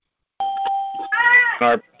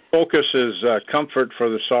Our focus is comfort for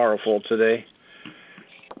the sorrowful today.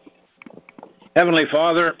 Heavenly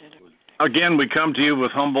Father, again we come to you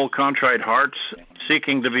with humble, contrite hearts,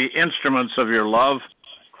 seeking to be instruments of your love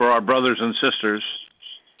for our brothers and sisters.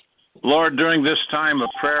 Lord, during this time of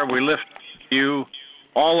prayer, we lift to you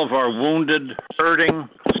all of our wounded, hurting,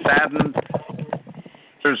 saddened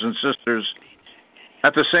brothers and sisters.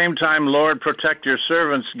 At the same time, Lord, protect your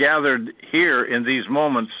servants gathered here in these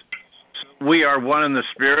moments. We are one in the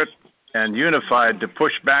Spirit and unified to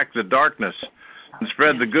push back the darkness and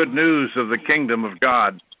spread the good news of the kingdom of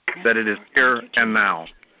God, that it is here and now.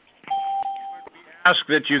 Ask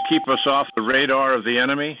that you keep us off the radar of the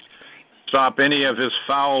enemy, stop any of his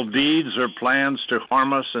foul deeds or plans to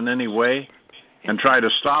harm us in any way, and try to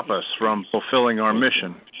stop us from fulfilling our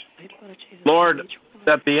mission. Lord,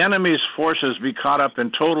 that the enemy's forces be caught up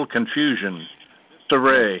in total confusion,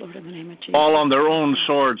 disarray, all on their own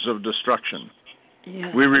swords of destruction.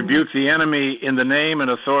 We rebuke the enemy in the name and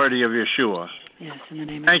authority of Yeshua.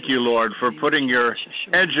 Thank you, Lord, for putting your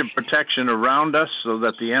edge of protection around us so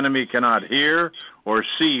that the enemy cannot hear or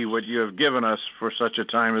see what you have given us for such a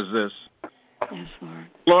time as this. Yes, Lord.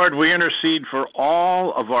 Lord, we intercede for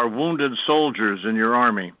all of our wounded soldiers in your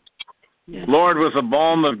army. Yes. Lord, with the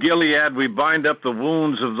balm of Gilead, we bind up the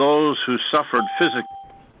wounds of those who suffered physically,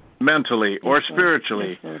 mentally, or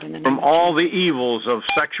spiritually from all the evils of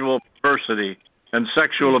sexual perversity and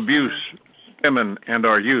sexual abuse, women and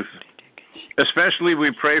our youth. Especially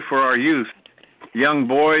we pray for our youth, young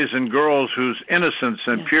boys and girls whose innocence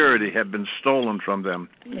and purity have been stolen from them.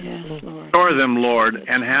 Yes, Lord. Restore them, Lord,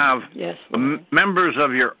 and have Lord. Members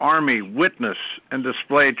of your army witness and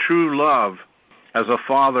display true love as a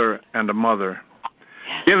father and a mother.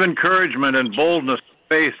 Give encouragement and boldness and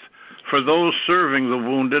faith for those serving the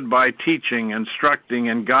wounded by teaching, instructing,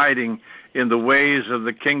 and guiding in the ways of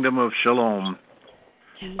the kingdom of Shalom.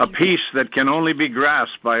 A peace that can only be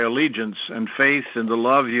grasped by allegiance and faith in the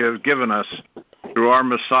love you have given us through our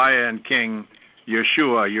Messiah and King,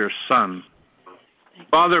 Yeshua, your Son.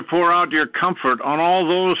 Father, pour out your comfort on all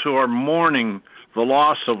those who are mourning the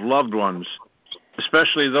loss of loved ones,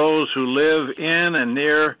 especially those who live in and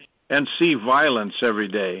near and see violence every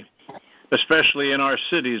day, especially in our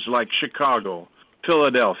cities like Chicago,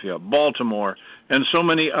 Philadelphia, Baltimore, and so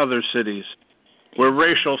many other cities where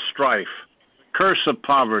racial strife, curse of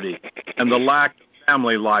poverty, and the lack of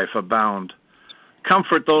family life abound.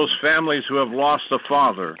 Comfort those families who have lost a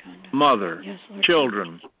father, mother,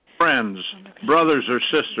 children, friends, brothers or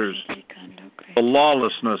sisters, the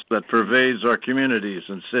lawlessness that pervades our communities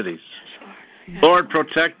and cities. Lord,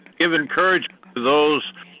 protect, give encouragement to those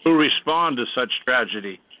who respond to such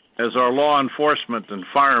tragedy, as our law enforcement and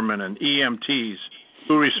firemen and EMTs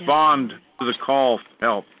who respond to the call for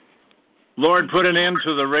help. Lord, put an end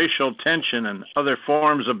to the racial tension and other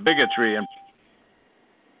forms of bigotry. And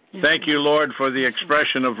thank you, Lord, for the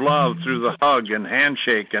expression of love through the hug and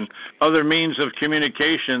handshake and other means of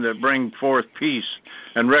communication that bring forth peace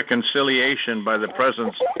and reconciliation by the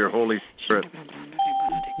presence of your Holy Spirit.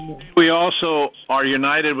 We also are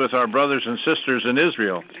united with our brothers and sisters in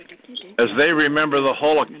Israel as they remember the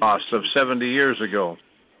Holocaust of 70 years ago,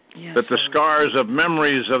 that the scars of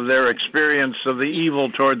memories of their experience of the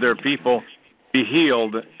evil toward their people be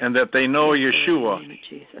healed, and that they know Yeshua,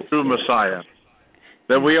 true Messiah.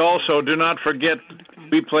 That we also do not forget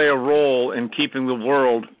we play a role in keeping the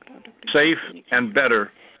world safe and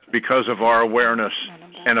better because of our awareness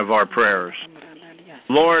and of our prayers.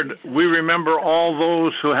 Lord, we remember all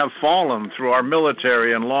those who have fallen through our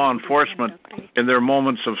military and law enforcement in their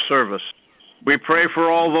moments of service. We pray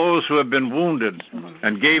for all those who have been wounded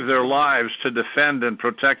and gave their lives to defend and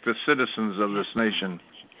protect the citizens of this nation.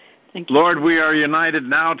 Lord, we are united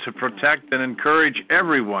now to protect and encourage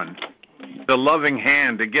everyone, the loving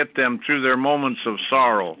hand to get them through their moments of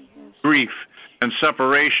sorrow, grief, and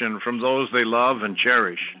separation from those they love and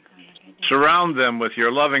cherish. Surround them with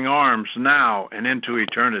your loving arms now and into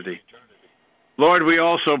eternity. Lord, we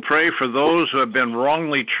also pray for those who have been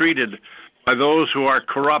wrongly treated by those who are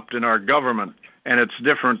corrupt in our government and its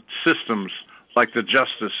different systems, like the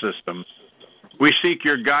justice system. We seek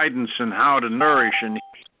your guidance in how to nourish and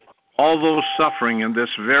heal all those suffering in this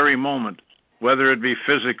very moment, whether it be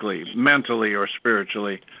physically, mentally, or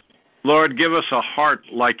spiritually. Lord, give us a heart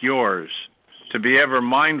like yours to be ever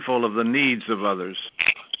mindful of the needs of others.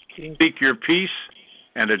 Seek your peace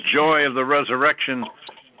and a joy of the resurrection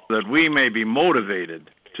so that we may be motivated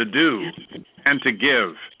to do and to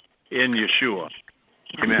give in Yeshua.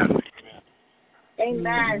 Amen.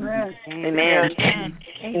 Amen. Amen.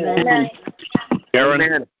 Amen. Aaron?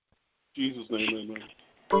 Amen. Jesus' name,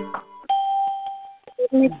 amen.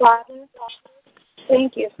 Heavenly Father,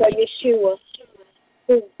 Thank you for Yeshua,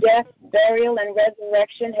 whose death, burial, and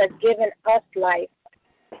resurrection has given us life,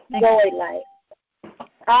 joy life.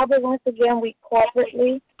 Father, once again, we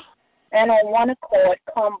corporately and on one accord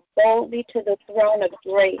come boldly to the throne of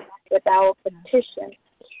grace with our petition,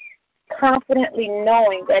 confidently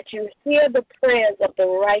knowing that you hear the prayers of the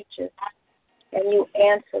righteous and you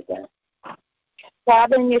answer them.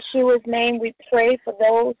 Father, in Yeshua's name, we pray for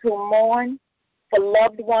those who mourn, for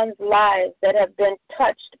loved ones' lives that have been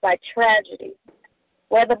touched by tragedy,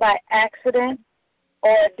 whether by accident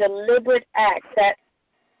or a deliberate act, that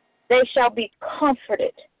they shall be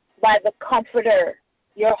comforted by the Comforter,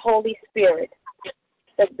 your Holy Spirit,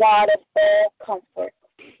 the God of all comfort.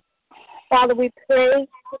 Father, we pray,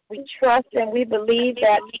 we trust, and we believe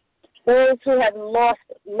that those who have lost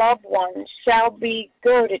loved ones shall be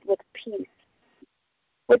girded with peace.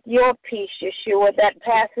 With your peace, Yeshua, that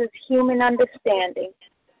passes human understanding.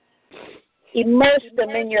 Immerse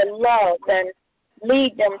them in your love and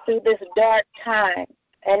lead them through this dark time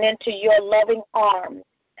and into your loving arms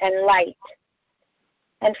and light.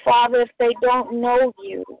 And Father, if they don't know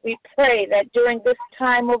you, we pray that during this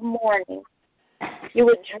time of mourning, you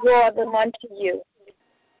would draw them unto you,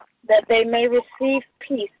 that they may receive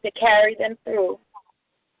peace to carry them through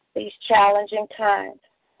these challenging times,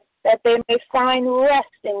 that they may find rest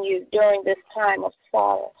in you during this time of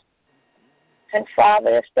sorrow. And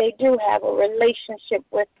Father, if they do have a relationship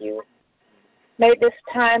with you, may this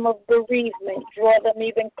time of bereavement draw them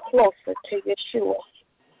even closer to Yeshua.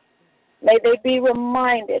 May they be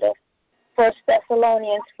reminded of 1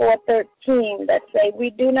 Thessalonians 4:13 that say,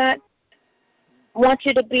 we do not want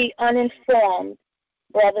you to be uninformed,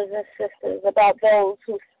 brothers and sisters, about those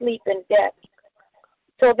who sleep in death,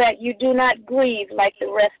 so that you do not grieve like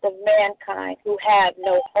the rest of mankind who have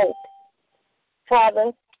no hope.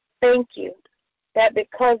 Father, thank you that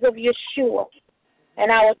because of Yeshua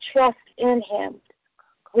and our trust in him,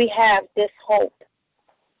 we have this hope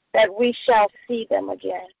that we shall see them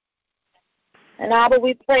again. And Abba,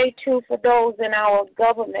 we pray too for those in our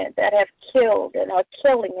government that have killed and are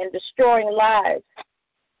killing and destroying lives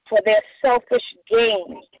for their selfish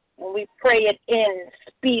gain. And we pray it ends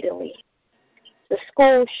speedily. The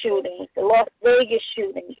school shootings, the Las Vegas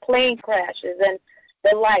shootings, plane crashes, and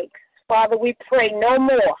the likes. Father, we pray no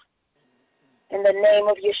more in the name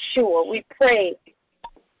of Yeshua. We pray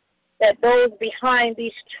that those behind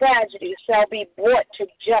these tragedies shall be brought to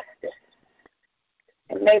justice.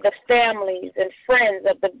 And may the families and friends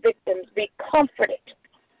of the victims be comforted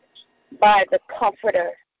by the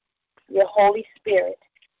Comforter, your Holy Spirit.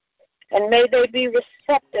 And may they be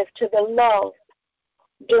receptive to the love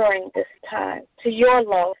during this time, to your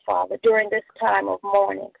love, Father, during this time of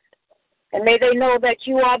mourning. And may they know that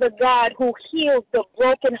you are the God who heals the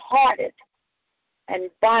brokenhearted and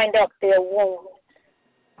bind up their wounds.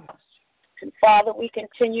 And Father, we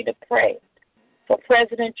continue to pray for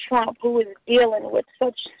President Trump, who is dealing with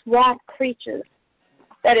such swamp creatures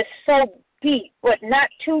that is so deep, but not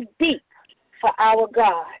too deep for our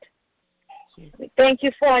God. We thank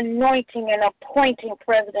you for anointing and appointing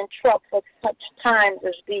President Trump for such times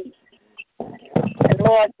as these. And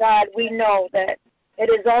Lord God, we know that it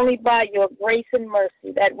is only by your grace and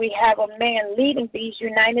mercy that we have a man leading these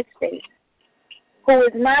United States who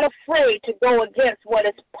is not afraid to go against what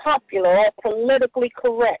is popular or politically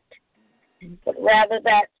correct, but rather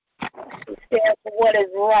that he stands for what is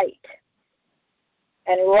right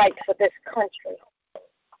and right for this country.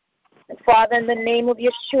 And Father, in the name of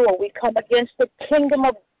Yeshua, we come against the kingdom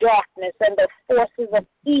of darkness and the forces of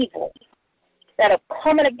evil that are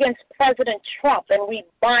coming against President Trump, and we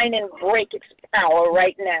bind and break its power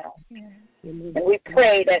right now. And we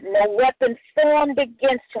pray that no weapon formed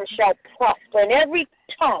against him shall prosper, and every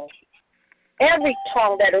tongue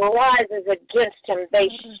that rises against him, they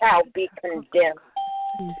shall be condemned.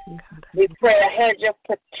 We pray a hedge of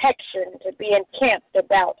protection to be encamped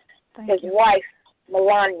about his wife,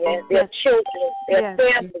 Melania, their children, their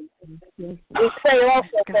families. We pray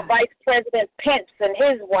also for Vice President Pence and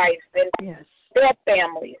his wife and their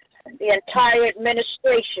families, and the entire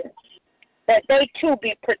administration, that they too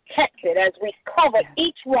be protected as we cover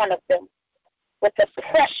each one of them with the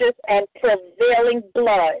precious and prevailing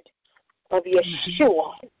blood of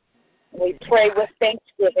Yeshua. We pray with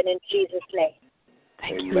thanksgiving in Jesus' name.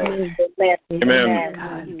 Thank you. Amen.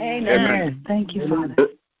 Amen. Amen. Thank you, Father.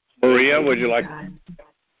 Maria, would you like?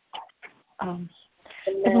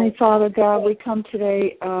 Heavenly Father, God, we come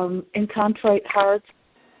today in contrite hearts.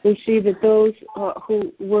 We see that those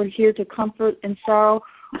who were here to comfort in sorrow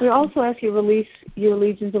We also ask you to release your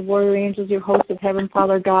legions of warrior angels, your hosts of heaven,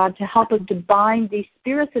 Father God, to help us to bind these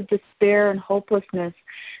spirits of despair and hopelessness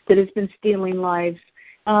that has been stealing lives,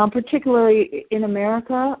 particularly in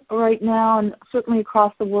America right now and certainly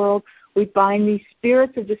across the world. We bind these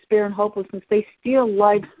spirits of despair and hopelessness. They steal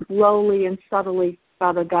life slowly and subtly,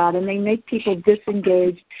 Father God, and they make people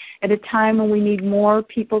disengaged at a time when we need more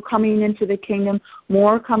people coming into the kingdom,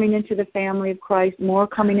 more coming into the family of Christ, more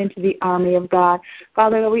coming into the army of God.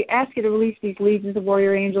 Father, we ask you to release these legions of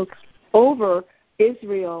warrior angels over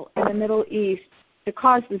Israel and the Middle East to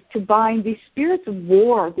cause this, to bind these spirits of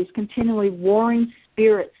war, these continually warring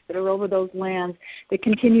spirits that are over those lands that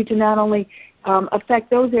continue to not only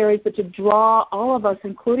affect those areas, but to draw all of us,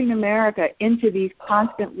 including America, into these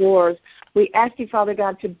constant wars. We ask you, Father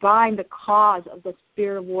God, to bind the cause of the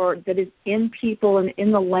spirit of war that is in people and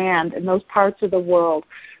in the land in those parts of the world,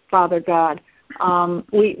 Father God.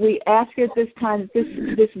 We ask you at this time,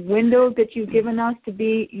 this window that you've given us to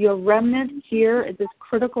be your remnant here at this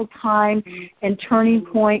critical time and turning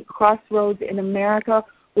point, crossroads in America.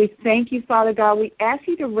 We thank you, Father God. We ask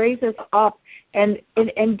you to raise us up and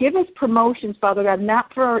give us promotions, Father God,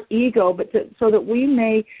 not for our ego, but so that we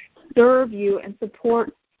may serve you and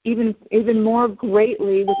support even more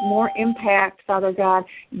greatly with more impact, Father God,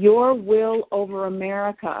 your will over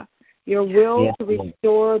America, your will to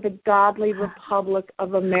restore the godly republic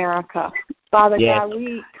of America. Father God,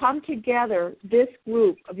 we come together, this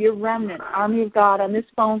group of your remnant, Army of God, on this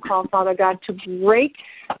phone call, Father God, to break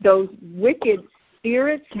those wicked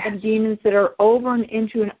spirits and demons that are over and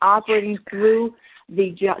into and operating through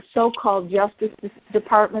the so-called Justice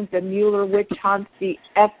Department, the Mueller witch hunts, the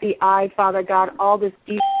FBI, Father God, all this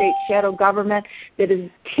deep state shadow government that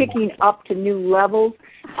is kicking up to new levels.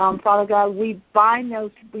 Father God, we bind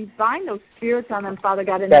those spirits on them, Father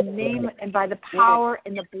God, in the name and by the power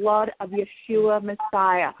and the blood of Yeshua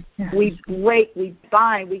Messiah. We break, we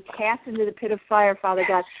bind, we cast into the pit of fire, Father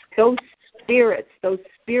God, those spirits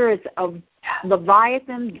of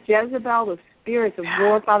Leviathan, Jezebel, those spirits of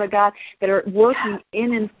war, Father God, that are working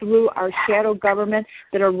in and through our shadow government,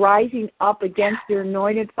 that are rising up against your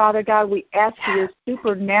anointed, Father God. We ask for your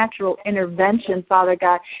supernatural intervention, Father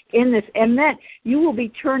God, in this, and that you will be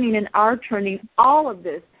turning and are turning all of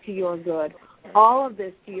this to your good. All of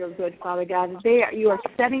this to your good, Father God. You are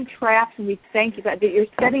setting traps, and we thank you, God, that you're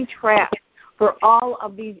setting traps for all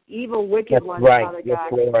of these evil, wicked ones, Father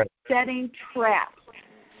God. Setting traps.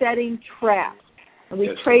 And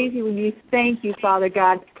we praise you and we thank you, Father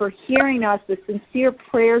God, for hearing us, the sincere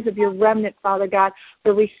prayers of your remnant, Father God,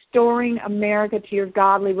 for restoring America to your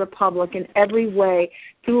godly republic in every way,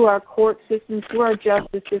 through our court systems, through our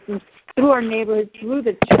justice systems, through our neighborhoods, through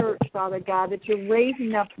the church, Father God, that you're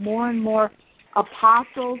raising up more and more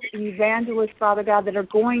apostles and evangelists, Father God, that are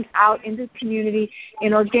going out into the community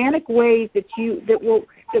in organic ways that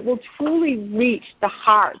will truly reach the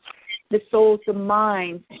hearts, the souls, the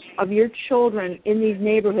minds of your children in these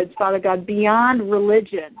neighborhoods, Father God, beyond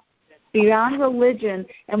religion.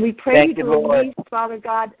 And we pray you to release, Father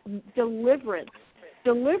God, deliverance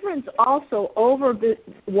also over the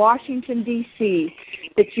Washington D.C.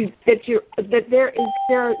 that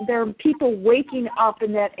there are people waking up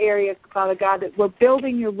in that area, Father God, that we're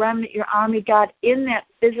building your remnant, your army, God, in that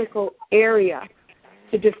physical area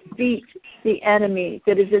to defeat the enemy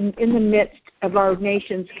that is in the midst of our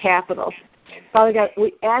nation's capital. Father God,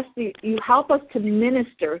 we ask that you help us to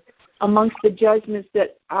minister amongst the judgments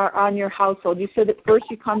that are on your household. You said that first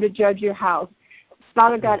you come to judge your house.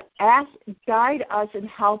 Father God, guide us and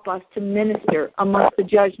help us to minister amongst the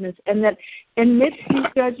judgments, and that amidst these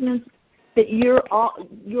judgments that you're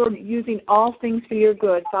using all things for your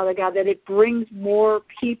good, Father God, that it brings more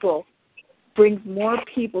people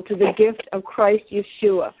to the gift of Christ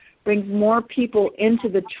Yeshua, brings more people into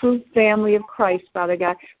the true family of Christ, Father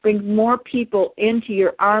God, brings more people into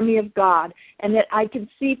your army of God, and that I can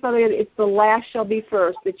see, Father God, it's the last shall be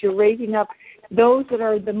first, that you're raising up those that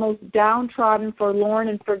are the most downtrodden, forlorn,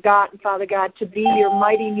 and forgotten, Father God, to be your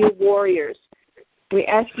mighty new warriors. We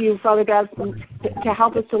ask you, Father God, to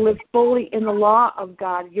help us to live fully in the law of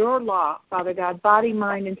God, your law, Father God, body,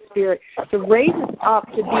 mind, and spirit, to raise us up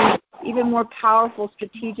to be even more powerful,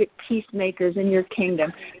 strategic peacemakers in your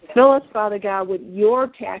kingdom. Fill us, Father God, with your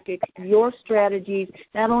tactics, your strategies,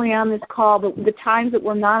 not only on this call, but the times that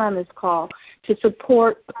we're not on this call, to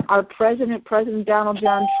support our President Donald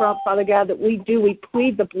John Trump, Father God, that we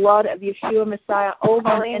plead the blood of Yeshua Messiah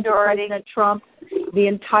over into President Trump,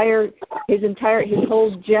 his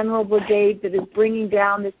whole general brigade that is bringing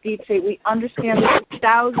down this deep state. We understand that for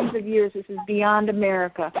thousands of years this is beyond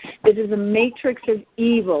America. This is a matrix of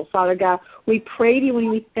evil, Father God. We pray to you and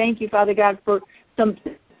we thank you, Father God, for some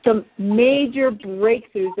some major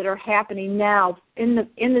breakthroughs that are happening now in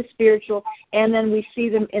the spiritual, and then we see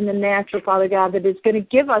them in the natural, Father God, that is going to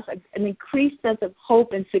give us an increased sense of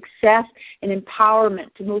hope and success and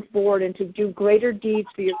empowerment to move forward and to do greater deeds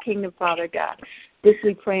for your kingdom, Father God. This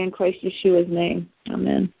we pray in Christ Yeshua's name.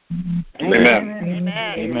 Amen. Amen.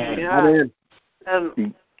 Amen.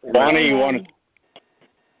 Bonnie, you want to?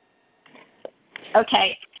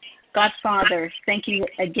 Okay. God, Father, thank you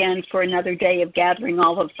again for another day of gathering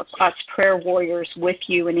all of us prayer warriors with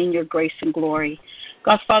you and in your grace and glory.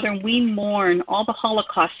 God, Father, we mourn all the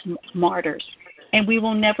Holocaust martyrs, and we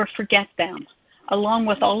will never forget them, along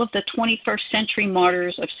with all of the 21st century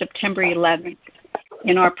martyrs of September 11th.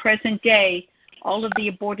 In our present day, all of the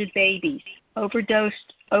aborted babies,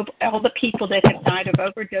 overdosed, all the people that have died of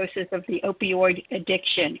overdoses of the opioid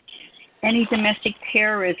addiction, any domestic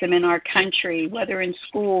terrorism in our country, whether in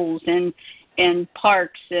schools and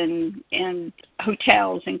parks and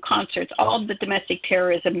hotels and concerts, all the domestic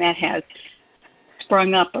terrorism that has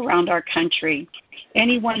sprung up around our country.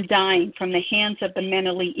 Anyone dying from the hands of the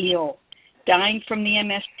mentally ill, dying from the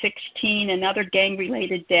MS-16 and other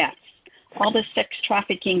gang-related deaths, all the sex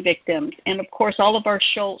trafficking victims, and, of course, all of our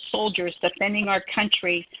soldiers defending our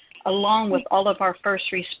country, along with all of our first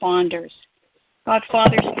responders. God,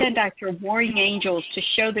 Father, send out your warring angels to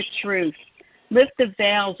show the truth. Lift the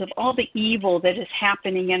veils of all the evil that is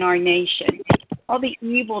happening in our nation, all the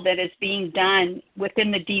evil that is being done within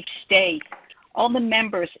the deep state, all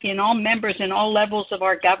members in all levels of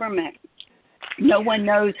our government. No one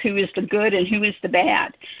knows who is the good and who is the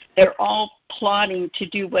bad. They're all plotting to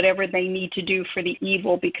do whatever they need to do for the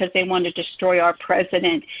evil because they want to destroy our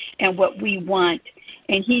president and what we want.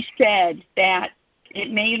 And he said that it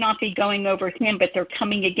may not be going over him, but they're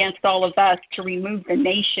coming against all of us to remove the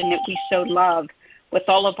nation that we so love with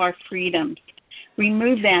all of our freedoms.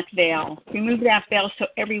 Remove that veil. Remove that veil so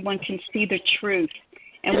everyone can see the truth.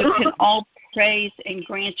 And we can all praise and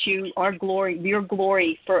grant you our glory, your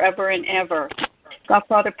glory forever and ever. God,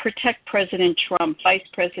 Father, protect President Trump, Vice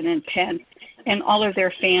President Pence, and all of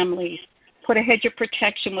their families. Put a hedge of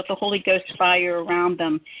protection with the Holy Ghost fire around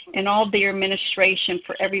them and all their administration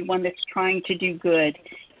for everyone that's trying to do good.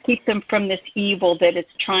 Keep them from this evil that is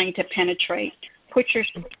trying to penetrate. Put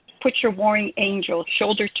your warring angels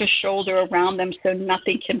shoulder to shoulder around them so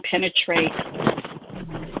nothing can penetrate.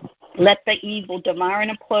 Let the evil devour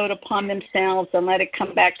and implode upon themselves and let it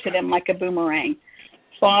come back to them like a boomerang.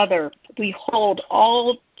 Father, we hold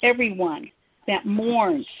everyone that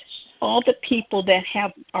mourns, all the people that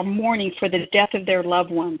are mourning for the death of their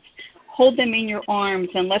loved ones. Hold them in your arms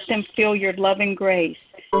and let them feel your love and grace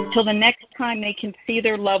until the next time they can see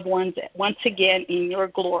their loved ones once again in your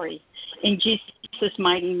glory. In Jesus'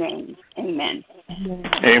 mighty name, amen. Amen.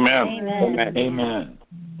 Amen. Amen.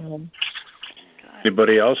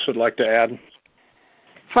 Anybody else would like to add?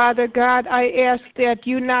 Father God, I ask that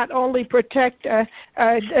you not only protect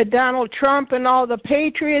Donald Trump and all the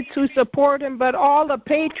patriots who support him, but all the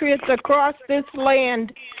patriots across this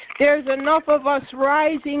land. There's enough of us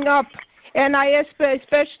rising up, and I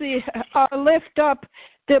especially lift up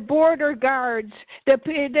the border guards.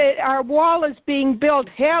 Our wall is being built.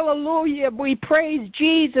 Hallelujah. We praise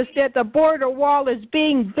Jesus that the border wall is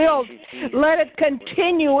being built. Let it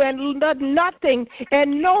continue and let nothing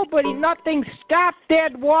stop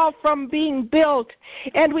that wall from being built.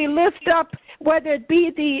 And we lift up, whether it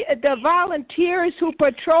be the volunteers who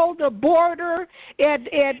patrol the border they're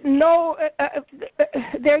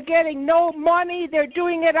getting no money. They're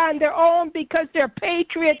doing it on their own because they're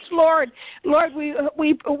patriots, Lord. Lord, we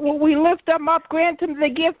lift them up, grant them the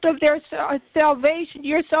gift of their salvation,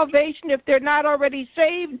 your salvation, if they're not already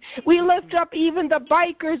saved. We lift up even the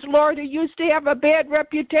bikers, Lord, who used to have a bad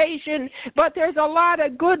reputation, but there's a lot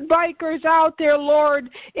of good bikers out there,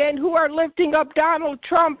 Lord, and who are lifting up Donald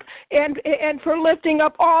Trump and for lifting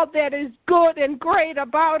up all that is good and great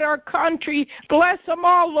about our country. Bless them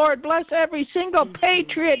all, Lord. Bless every single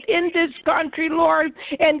patriot in this country, Lord,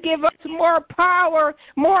 and give us more power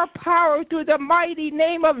through the mighty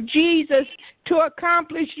name of Jesus to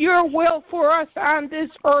accomplish your will for us on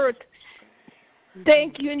this earth.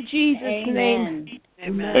 Thank you in Jesus' name.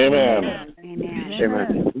 Amen. Amen. Amen.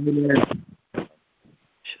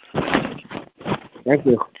 Thank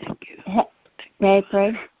you. May I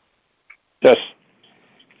pray? Yes.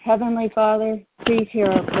 Heavenly Father, please hear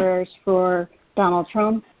our prayers for Donald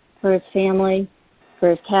Trump, for his family, for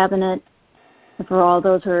his cabinet, and for all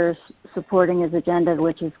those who are supporting his agenda,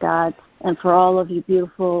 which is God, and for all of you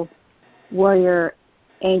beautiful warrior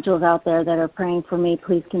angels out there that are praying for me.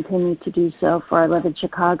 Please continue to do so, for I live in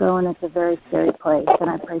Chicago, and it's a very scary place, and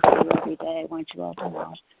I pray for you every day. I want you all to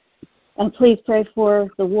know. And please pray for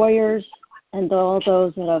the warriors and all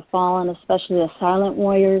those that have fallen, especially the silent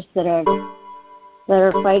warriors that are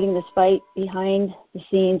fighting this fight behind the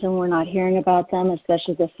scenes, and we're not hearing about them,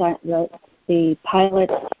 especially the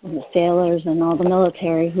pilots and the sailors and all the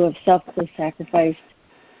military who have selflessly sacrificed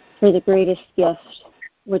for the greatest gift,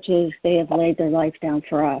 which is they have laid their life down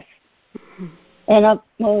for us. And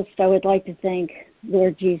upmost, I would like to thank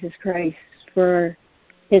Lord Jesus Christ for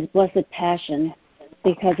his blessed passion.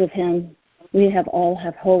 Because of him, we all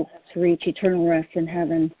have hope to reach eternal rest in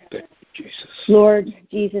heaven. Jesus. Lord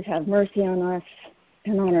Jesus, have mercy on us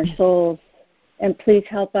and on our souls, and please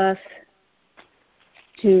help us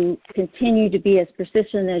to continue to be as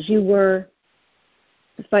persistent as you were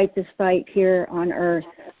to fight this fight here on earth.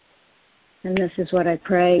 And this is what I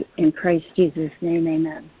pray in Christ Jesus' name,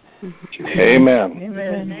 amen. Amen.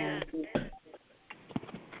 Amen.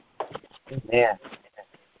 Amen.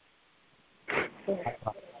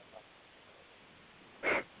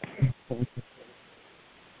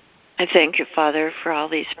 I thank you, Father, for all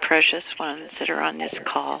these precious ones that are on this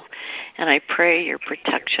call. And I pray your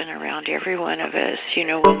protection around every one of us. You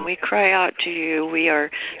know, when we cry out to you, we are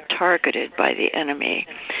targeted by the enemy.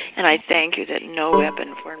 And I thank you that no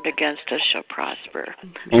weapon formed against us shall prosper.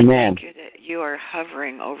 Amen. I thank you that you are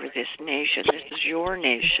hovering over this nation. This is your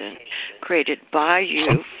nation, created by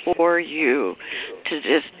you, for you,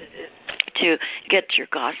 to get your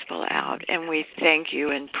gospel out. And we thank you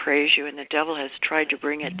and praise you. And the devil has tried to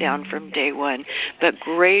bring it down from day one. But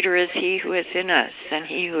greater is he who is in us than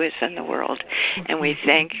he who is in the world. And we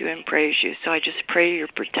thank you and praise you. So I just pray your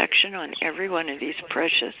protection on every one of these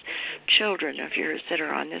precious children of yours that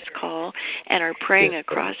are on this call and are praying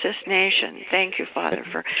across this nation. Thank you, Father,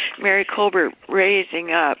 for Mary Colbert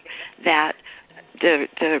raising up that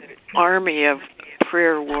the army of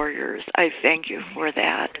prayer warriors. I thank you for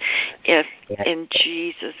that. In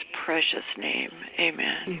Jesus' precious name,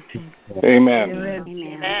 amen. Amen.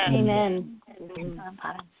 Amen.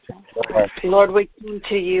 Lord, we come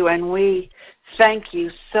to you and we thank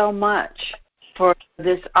you so much for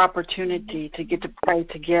this opportunity to get to pray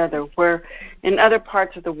together, where in other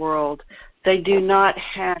parts of the world they do not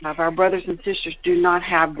have, our brothers and sisters do not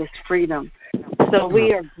have this freedom. So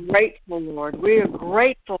we are grateful, Lord. We are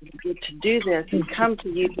grateful to get to do this and come to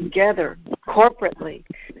you together corporately.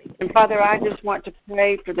 And, Father, I just want to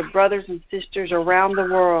pray for the brothers and sisters around the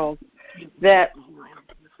world that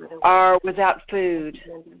are without food,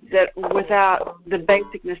 that without the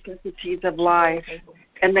basic necessities of life,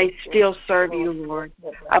 and they still serve you, Lord.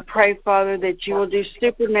 I pray, Father, that you will do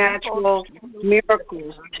supernatural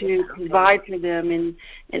miracles to provide for them in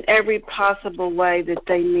every possible way that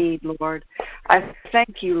they need, Lord. I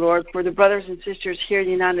thank you, Lord, for the brothers and sisters here in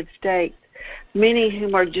the United States, many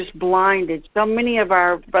whom are just blinded. So many of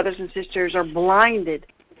our brothers and sisters are blinded.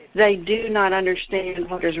 They do not understand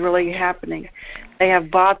what is really happening. They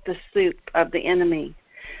have bought the soup of the enemy,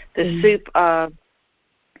 the soup of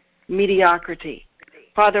mediocrity.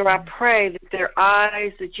 Father, I pray that their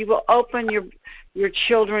eyes, that you will open your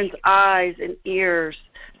children's eyes and ears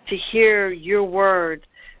to hear your word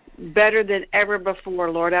better than ever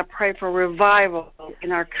before, Lord. I pray for revival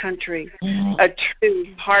in our country, a true,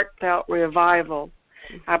 heartfelt revival.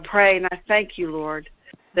 I pray and I thank you, Lord,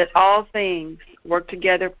 that all things work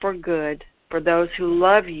together for good for those who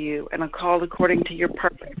love you and are called according to your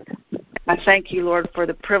purpose. I thank you, Lord, for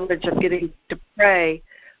the privilege of getting to pray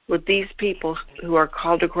with these people who are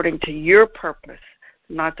called according to your purpose,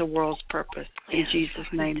 not the world's purpose. In Jesus'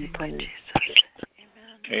 name we pray.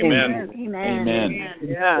 Amen. Amen.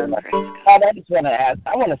 Yeah. God, I just want to ask,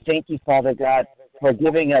 I want to thank you, Father God, for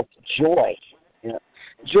giving us joy.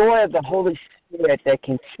 Joy of the Holy Spirit that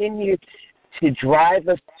continues to drive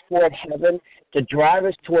us toward heaven, to drive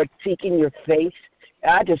us toward seeking your face.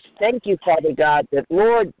 I just thank you, Father God, that,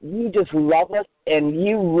 Lord, you just love us and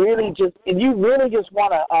you really just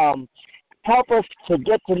want to help us to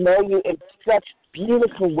get to know you in such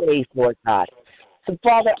beautiful ways, Lord God. So,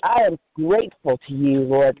 Father, I am grateful to you,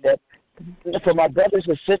 Lord, that for my brothers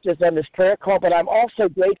and sisters on this prayer call, but I'm also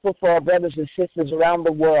grateful for our brothers and sisters around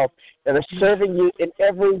the world that are serving you in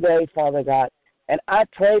every way, Father God. And I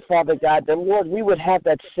pray, Father God, that, Lord, we would have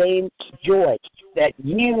that same joy that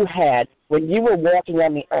you had when you were walking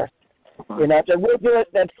on the earth. That we're doing,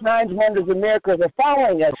 that signs, wonders, and miracles are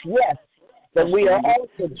following us, yes, but we are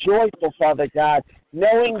also joyful, Father God,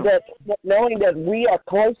 knowing that we are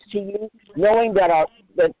close to you, knowing that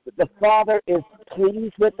that the Father is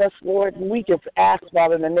pleased with us, Lord. And we just ask,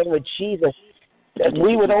 Father, in the name of Jesus, that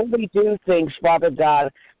we would only do things, Father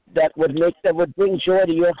God, that would bring joy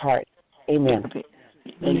to your heart. Amen.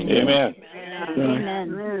 Amen.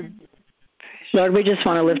 Amen. Lord, we just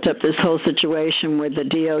want to lift up this whole situation with the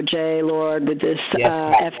DOJ, Lord, with this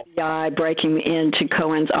FBI breaking into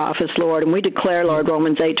Cohen's office, Lord. And we declare, Lord,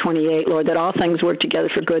 Romans 8:28, Lord, that all things work together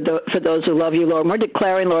for good for those who love you, Lord. And we're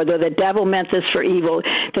declaring, Lord, that the devil meant this for evil,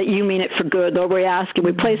 that you mean it for good. Lord, we ask and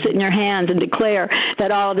we place it in your hands and declare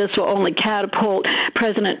that all of this will only catapult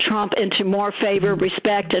President Trump into more favor,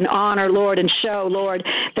 respect, and honor, Lord, and show, Lord,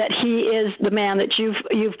 that he is the man that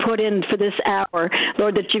you've put in for this hour,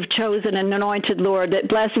 Lord, that you've chosen and anointed, Lord, that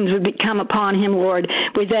blessings would come upon him, Lord.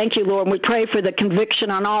 We thank you, Lord, and we pray for the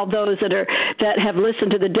conviction on all those that have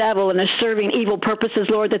listened to the devil and are serving evil purposes,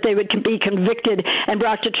 Lord, that they would be convicted and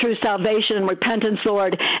brought to true salvation and repentance,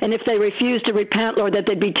 Lord. And if they refuse to repent, Lord, that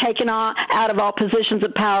they'd be taken out of all positions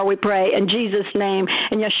of power, we pray. In Jesus' name,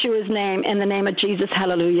 in Yeshua's name, in the name of Jesus,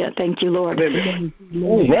 hallelujah. Thank you, Lord. Amen.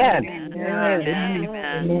 Amen.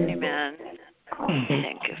 Amen.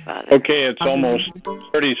 Thank you, Father. Okay, it's almost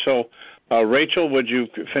 30, so Rachel, would you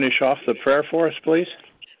finish off the prayer for us, please?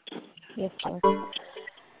 Yes, Lord.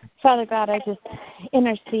 Father God, I just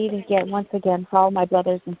intercede once again for all my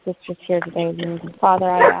brothers and sisters here today, Lord. And Father,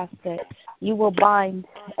 I ask that you will bind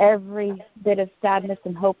every bit of sadness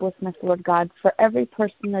and hopelessness, Lord God, for every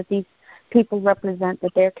person that these people represent,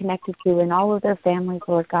 that they're connected to, and all of their families,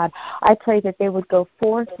 Lord God. I pray that they would go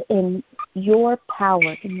forth in your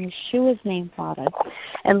power, in Yeshua's name, Father.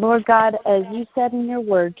 And Lord God, as you said in your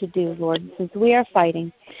word to do, Lord, since we are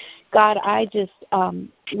fighting, God, I just,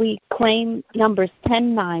 we claim Numbers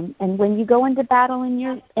 10:9, and when you go into battle in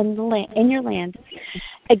your land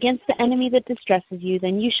against the enemy that distresses you,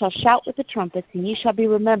 then you shall shout with the trumpets, and you shall be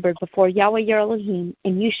remembered before Yahweh your Elohim,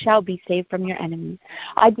 and you shall be saved from your enemies.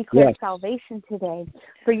 I declare salvation today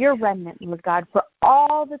for your remnant, Lord God, for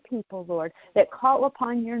all the people, Lord, that call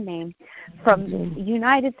upon your name, from the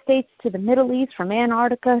United States to the Middle East, from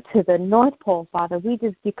Antarctica to the North Pole, Father. We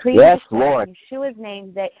just decree in Yeshua's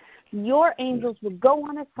name that your angels will go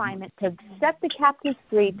on assignment to set the captives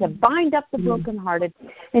free, to bind up the brokenhearted,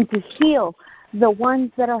 and to heal the ones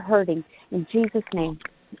that are hurting. In Jesus' name,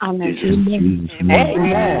 amen.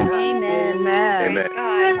 Amen. Amen. Amen.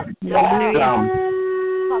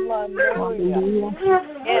 Hallelujah. Amen.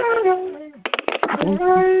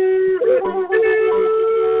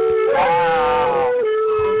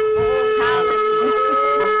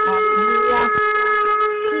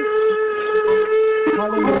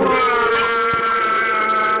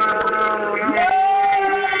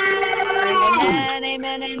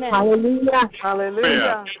 Hallelujah.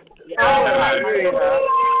 Hallelujah.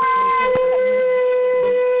 Hallelujah.